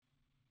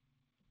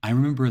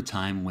remember a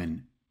time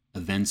when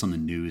events on the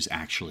news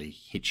actually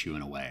hit you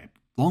in a way.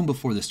 Long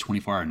before this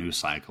 24-hour news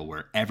cycle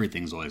where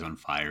everything's always on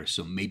fire,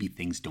 so maybe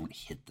things don't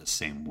hit the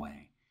same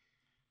way.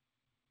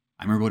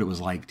 I remember what it was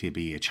like to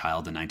be a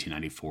child in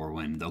 1994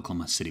 when the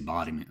Oklahoma City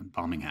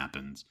bombing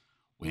happens,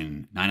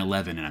 when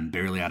 9/11 and I'm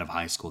barely out of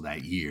high school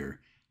that year,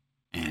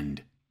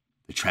 and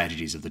the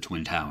tragedies of the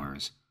Twin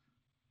Towers.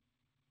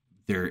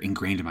 They're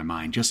ingrained in my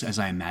mind, just as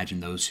I imagine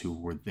those who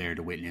were there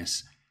to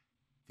witness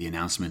the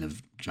announcement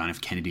of John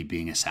F. Kennedy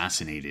being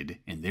assassinated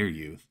in their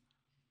youth.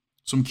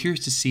 So I'm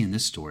curious to see in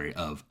this story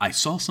of, I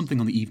saw something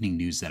on the evening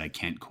news that I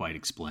can't quite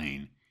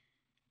explain.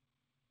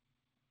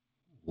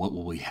 What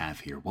will we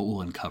have here? What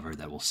will uncover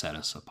that will set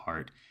us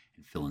apart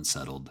and feel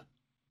unsettled?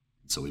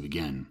 And so we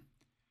begin.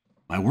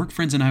 My work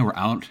friends and I were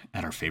out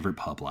at our favorite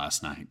pub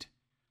last night.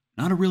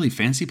 Not a really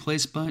fancy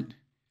place, but,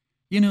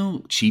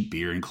 cheap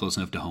beer and close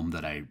enough to home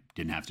that I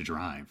didn't have to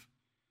drive.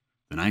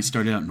 The night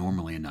started out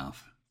normally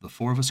enough. The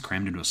four of us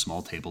crammed into a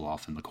small table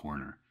off in the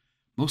corner,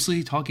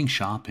 mostly talking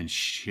shop and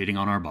shitting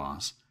on our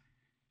boss.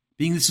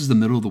 Being this was the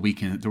middle of the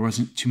weekend, there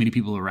wasn't too many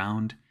people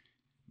around,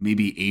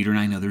 maybe 8 or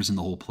 9 others in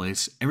the whole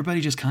place.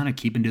 Everybody just kind of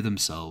keeping to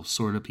themselves,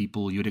 sort of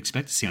people you'd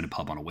expect to see on a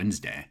pub on a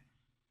Wednesday.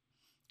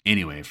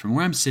 Anyway, from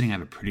where I'm sitting, I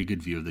have a pretty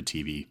good view of the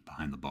TV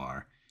behind the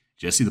bar.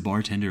 Jesse, the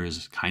bartender,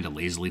 is kind of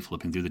lazily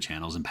flipping through the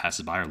channels and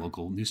passes by our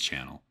local news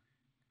channel.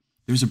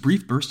 There's a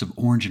brief burst of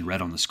orange and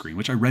red on the screen,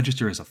 which I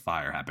register as a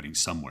fire happening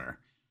somewhere,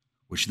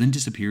 which then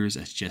disappears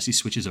as Jesse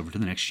switches over to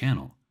the next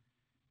channel.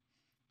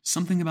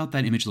 Something about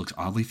that image looks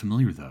oddly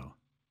familiar, though.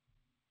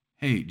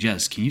 Hey,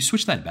 Jess, can you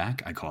switch that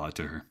back? I call out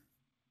to her.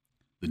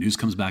 The news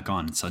comes back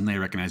on, and suddenly I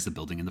recognize the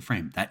building in the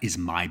frame. That is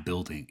my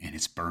building, and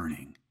it's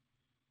burning.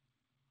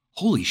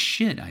 Holy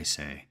shit, I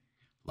say,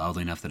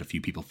 loudly enough that a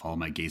few people follow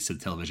my gaze to the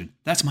television.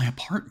 That's my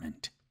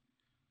apartment.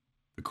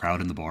 The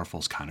crowd in the bar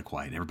falls kind of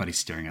quiet. Everybody's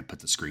staring up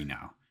at the screen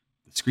now.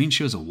 The screen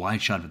shows a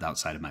wide shot of the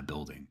outside of my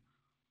building.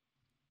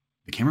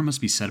 The camera must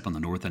be set up on the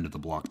north end of the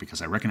block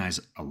because I recognize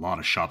a lot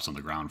of shops on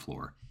the ground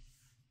floor.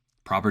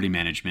 Property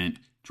management,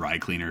 dry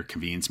cleaner,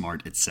 convenience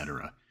mart,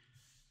 etc.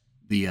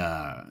 The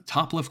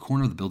top left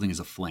corner of the building is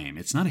aflame.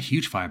 It's not a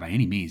huge fire by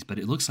any means, but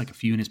it looks like a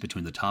few units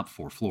between the top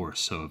 4 floors,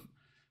 so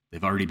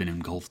they've already been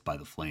engulfed by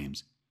the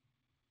flames.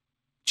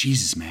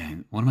 Jesus,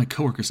 man. One of my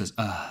coworkers says,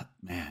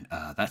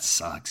 that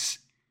sucks.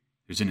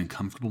 There's an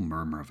uncomfortable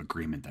murmur of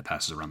agreement that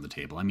passes around the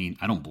table. I mean,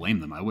 I don't blame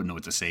them. I wouldn't know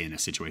what to say in a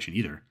situation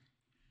either.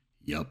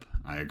 Yup,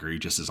 I agree,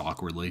 just as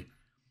awkwardly.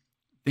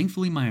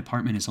 Thankfully, my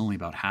apartment is only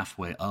about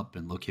halfway up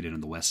and located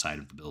on the west side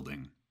of the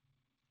building.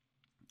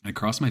 I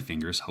cross my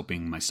fingers,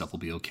 hoping my stuff will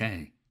be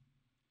okay.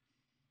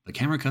 The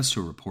camera cuts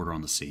to a reporter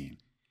on the scene.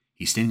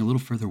 He's standing a little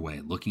further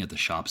away, looking at the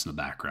shops in the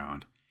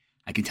background.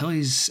 I can tell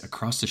he's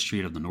across the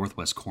street on the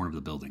northwest corner of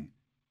the building.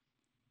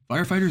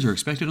 Firefighters are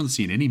expected on the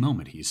scene any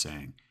moment, he's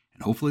saying,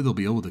 and hopefully they'll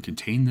be able to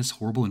contain this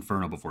horrible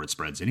inferno before it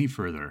spreads any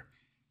further.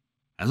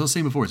 As I was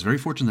saying before, it's very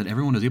fortunate that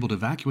everyone was able to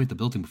evacuate the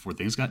building before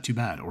things got too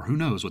bad, or who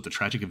knows what the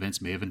tragic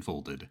events may have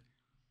unfolded.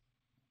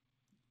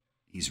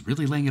 He's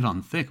really laying it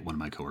on thick, one of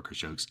my coworkers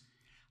jokes.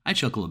 I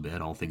chuckle a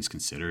bit, all things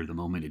considered. The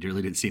moment it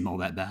really didn't seem all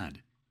that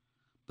bad.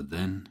 But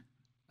then,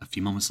 a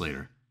few moments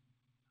later,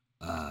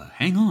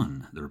 hang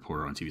on, the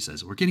reporter on TV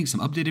says. We're getting some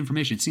updated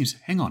information. It seems,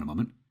 hang on a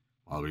moment,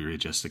 while we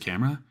readjust the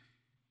camera.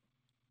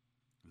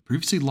 The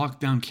previously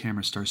locked down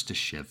camera starts to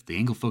shift, the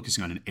angle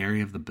focusing on an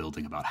area of the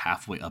building about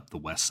halfway up the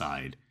west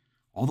side.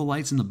 All the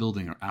lights in the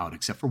building are out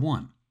except for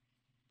one.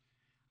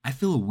 I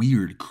feel a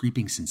weird,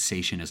 creeping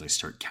sensation as I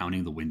start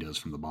counting the windows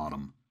from the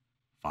bottom.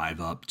 5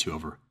 up, 2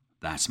 over.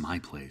 That's my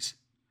place.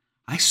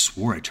 I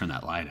swore I turned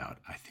that light out,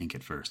 I think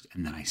at first,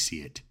 and then I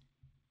see it.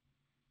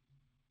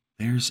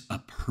 There's a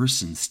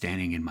person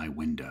standing in my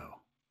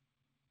window.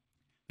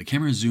 The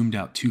camera zoomed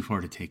out too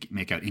far to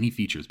make out any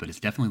features, but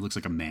it definitely looks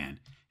like a man, and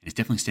it's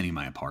definitely standing in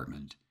my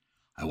apartment.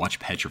 I watch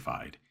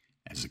petrified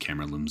as the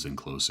camera looms in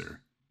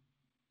closer.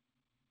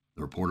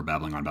 The reporter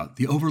babbling on about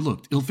the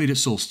overlooked, ill-fated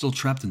soul still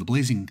trapped in the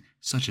blazing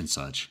such and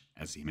such.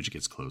 As the image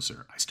gets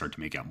closer, I start to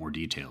make out more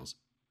details.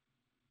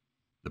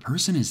 The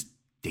person is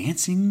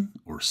dancing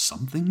or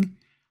something?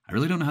 I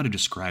really don't know how to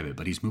describe it,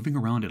 but he's moving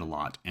around it a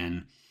lot,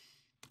 and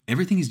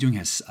everything he's doing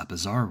has a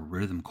bizarre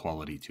rhythm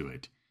quality to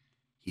it.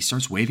 He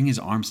starts waving his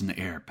arms in the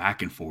air,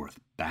 back and forth,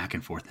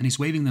 and he's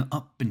waving them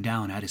up and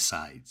down at his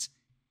sides.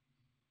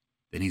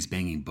 Then he's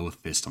banging both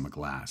fists on the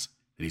glass.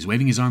 Then he's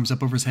waving his arms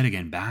up over his head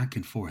again, back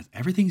and forth.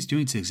 Everything he's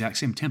doing to the exact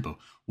same tempo.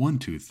 1,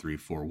 2, 3,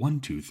 4, 1,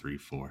 2, 3,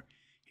 4.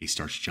 He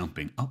starts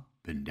jumping up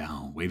and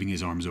down, waving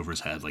his arms over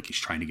his head like he's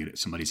trying to get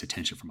somebody's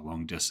attention from a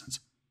long distance.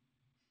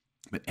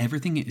 But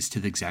everything is to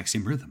the exact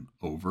same rhythm,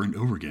 over and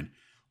over again.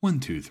 1,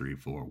 2, 3,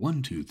 4,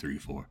 1, 2, 3,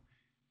 4.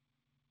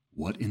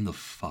 What in the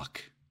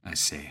fuck? I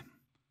say,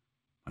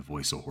 my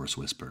voice a hoarse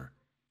whisper.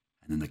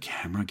 And then the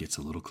camera gets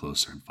a little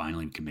closer and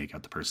finally we can make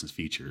out the person's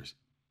features.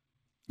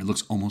 It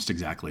looks almost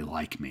exactly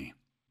like me.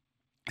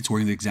 It's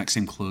wearing the exact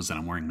same clothes that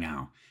I'm wearing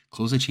now,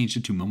 clothes I changed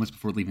into moments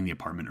before leaving the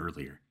apartment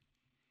earlier.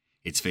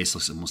 Its face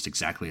looks almost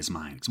exactly as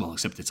mine, well,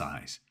 except its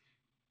eyes.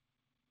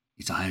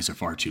 Its eyes are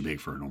far too big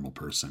for a normal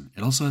person.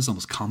 It also has the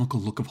most comical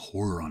look of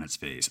horror on its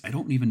face. I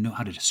don't even know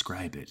how to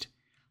describe it.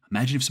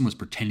 Imagine if someone was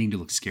pretending to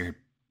look scared,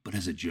 but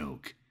as a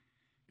joke.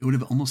 It would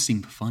have almost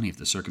seemed funny if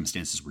the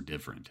circumstances were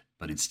different,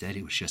 but instead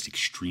it was just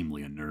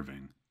extremely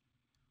unnerving.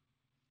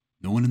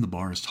 No one in the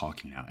bar is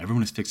talking now.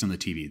 Everyone is fixed on the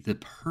TV. The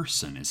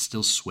person is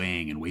still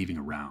swaying and waving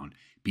around,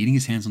 beating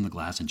his hands on the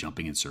glass and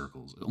jumping in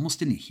circles. I almost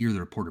didn't hear the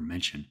reporter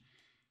mention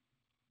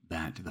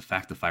that the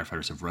fact the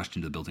firefighters have rushed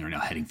into the building are now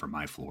heading for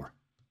my floor.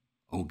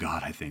 Oh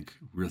God, I think,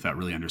 without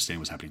really understanding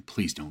what's happening,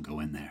 please don't go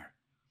in there.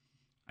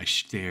 I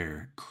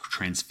stare,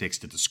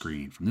 transfixed at the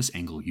screen. From this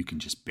angle, you can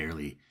just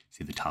barely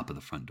see the top of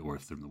the front door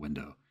through the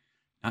window.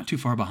 Not too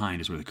far behind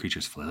is where the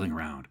creature's flailing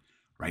around.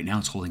 Right now,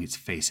 it's holding its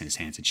face in its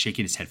hands and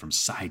shaking its head from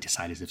side to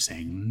side as if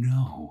saying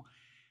no.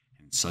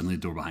 And suddenly,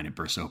 the door behind it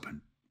bursts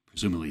open.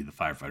 Presumably, the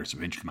firefighters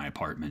have entered my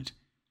apartment.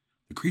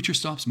 The creature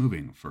stops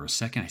moving. For a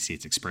second, I see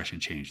its expression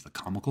change. The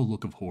comical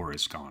look of horror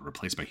is gone,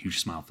 replaced by a huge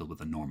smile filled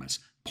with enormous,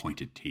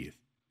 pointed teeth.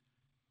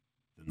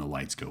 Then the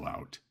lights go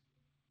out.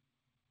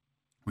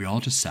 We all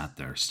just sat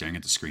there, staring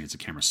at the screen as the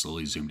camera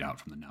slowly zoomed out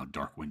from the now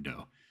dark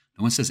window.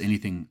 No one says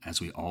anything as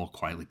we all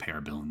quietly pay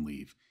our bill and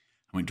leave.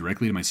 I went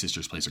directly to my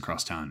sister's place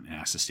across town and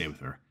asked to stay with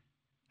her.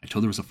 I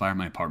told her there was a fire in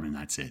my apartment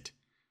and that's it.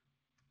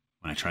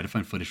 When I tried to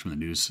find footage from the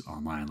news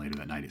online later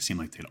that night, it seemed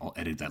like they'd all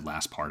edited that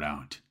last part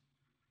out.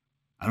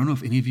 I don't know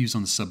if any of you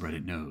on the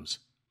subreddit knows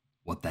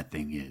what that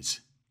thing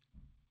is,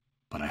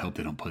 but I hope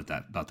they don't put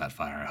that about that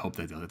fire. I hope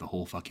that the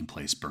whole fucking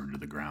place burned to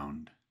the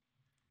ground.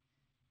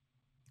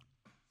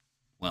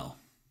 Well,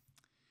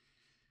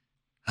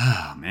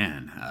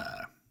 man,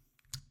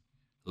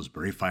 those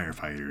brave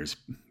firefighters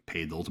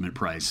paid the ultimate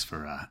price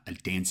for a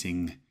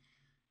dancing,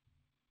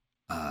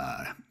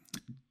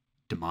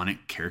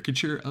 demonic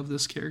caricature of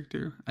this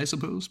character, I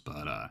suppose.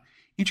 But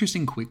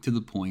interesting, quick to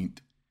the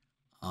point.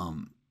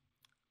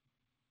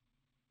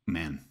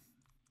 Man,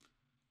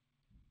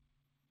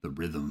 the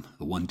rhythm,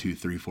 the 1 2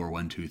 3 4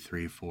 1 2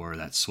 3 4,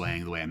 that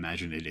swaying the way I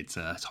imagined it. It's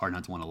hard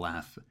not to want to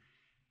laugh.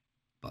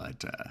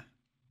 But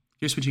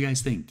here's what you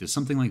guys think. Does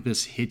something like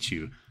this hit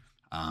you?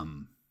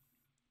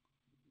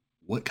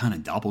 What kind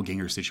of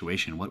doppelganger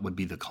situation? What would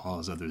be the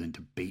cause other than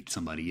to bait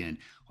somebody in?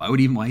 Why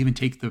even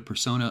take the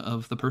persona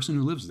of the person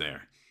who lives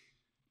there?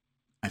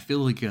 I feel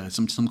like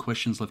some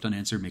questions left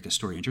unanswered make a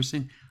story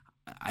interesting.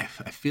 I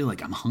feel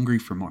like I'm hungry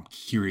for more. I'm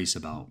curious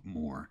about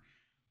more,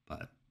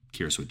 but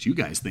curious what you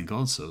guys think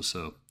also.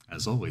 So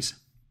as always,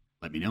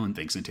 let me know, and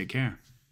thanks and take care.